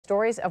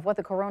stories of what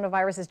the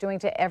coronavirus is doing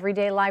to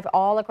everyday life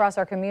all across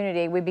our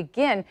community. We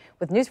begin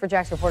with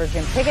News4JAX reporter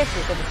Jim Piggott,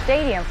 who's at the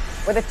stadium,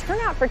 where the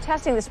turnout for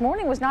testing this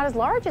morning was not as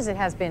large as it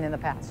has been in the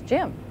past.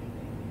 Jim.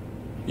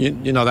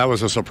 You know, that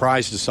was a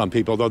surprise to some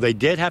people, though they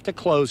did have to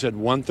close at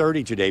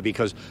 1:30 today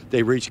because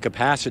they reached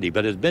capacity.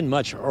 But it's been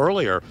much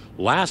earlier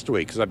last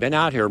week because I've been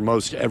out here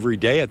most every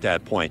day at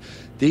that point.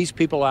 These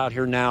people out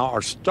here now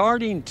are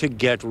starting to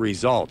get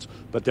results,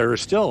 but there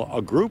is still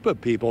a group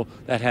of people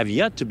that have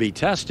yet to be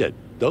tested,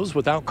 those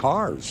without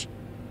cars.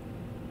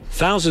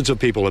 Thousands of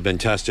people have been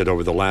tested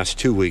over the last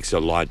 2 weeks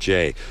at Lot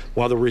J.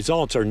 While the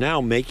results are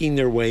now making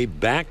their way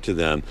back to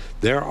them,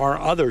 there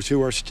are others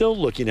who are still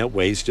looking at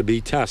ways to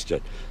be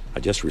tested. I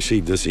just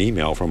received this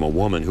email from a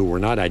woman who we're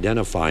not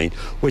identifying,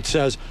 which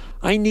says,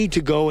 I need to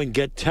go and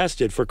get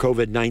tested for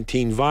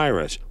COVID-19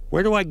 virus.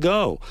 Where do I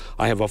go?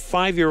 I have a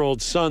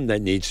 5-year-old son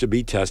that needs to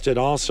be tested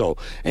also,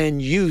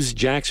 and use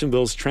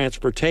Jacksonville's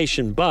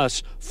transportation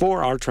bus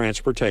for our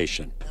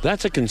transportation.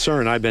 That's a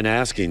concern I've been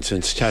asking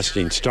since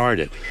testing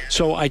started.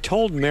 So I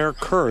told Mayor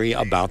Curry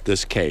about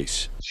this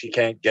case. She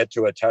can't get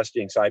to a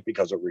testing site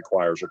because it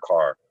requires a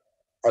car.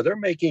 Are they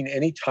making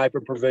any type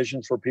of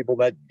provisions for people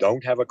that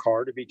don't have a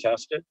car to be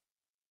tested?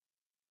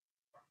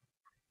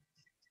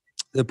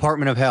 The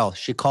Department of Health.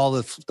 She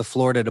called the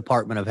Florida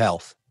Department of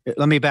Health.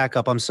 Let me back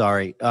up. I'm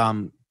sorry.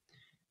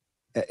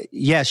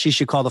 Yes, she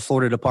should call the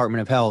Florida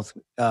Department of Health.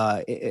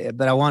 But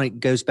it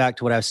goes back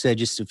to what I said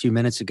just a few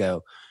minutes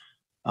ago.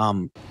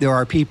 There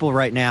are people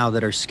right now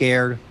that are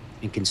scared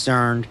and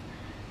concerned,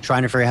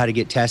 trying to figure out how to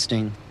get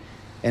testing,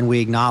 and we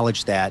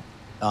acknowledge that.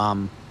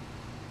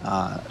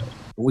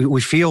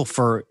 We feel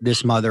for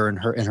this mother and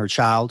her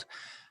child,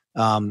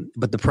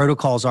 but the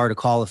protocols are to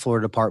call the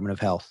Florida Department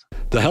of Health.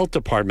 The health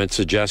department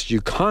suggests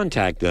you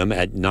contact them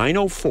at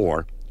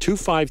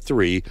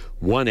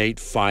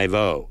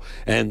 904-253-1850,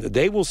 and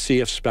they will see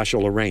if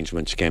special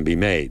arrangements can be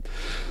made.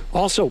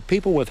 Also,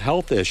 people with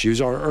health issues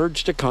are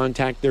urged to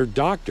contact their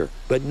doctor,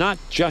 but not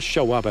just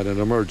show up at an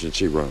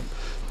emergency room.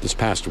 This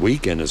past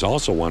weekend is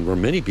also one where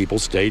many people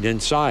stayed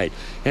inside,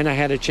 and I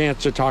had a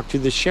chance to talk to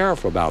the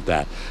sheriff about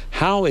that.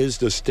 How is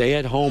the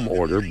stay-at-home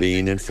order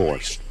being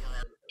enforced?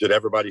 Did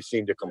everybody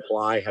seem to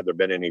comply? Have there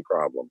been any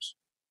problems?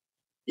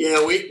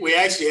 Yeah, we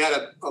actually had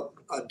a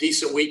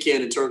decent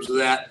weekend in terms of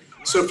that.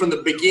 So from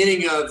the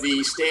beginning of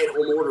the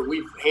stay-at-home order,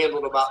 we've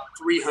handled about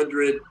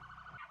 300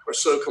 or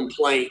so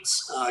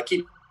complaints.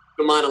 Keep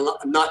in mind,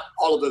 not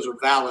all of those are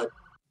valid.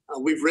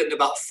 We've written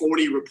about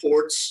 40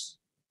 reports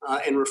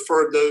and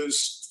referred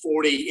those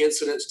 40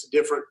 incidents to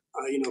different,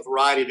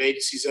 variety of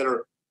agencies that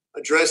are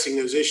addressing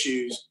those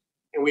issues.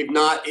 And we've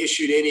not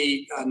issued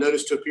any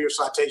notice to appear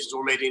citations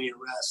or made any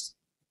arrests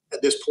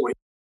at this point.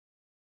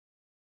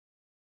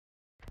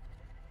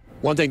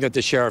 One thing that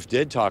the sheriff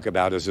did talk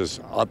about is this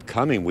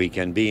upcoming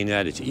weekend, being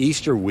that it's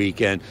Easter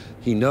weekend.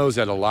 He knows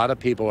that a lot of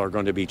people are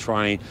going to be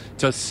trying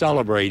to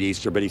celebrate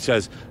Easter, but he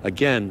says,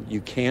 again,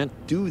 you can't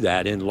do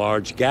that in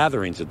large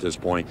gatherings at this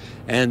point,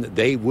 and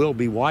they will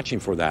be watching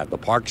for that. The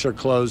parks are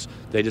closed.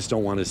 They just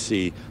don't want to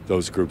see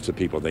those groups of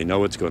people. They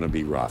know it's going to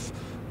be rough.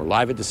 We're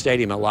live at the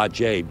stadium at Lot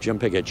J. Jim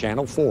Piggott,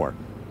 Channel 4,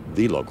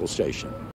 the local station.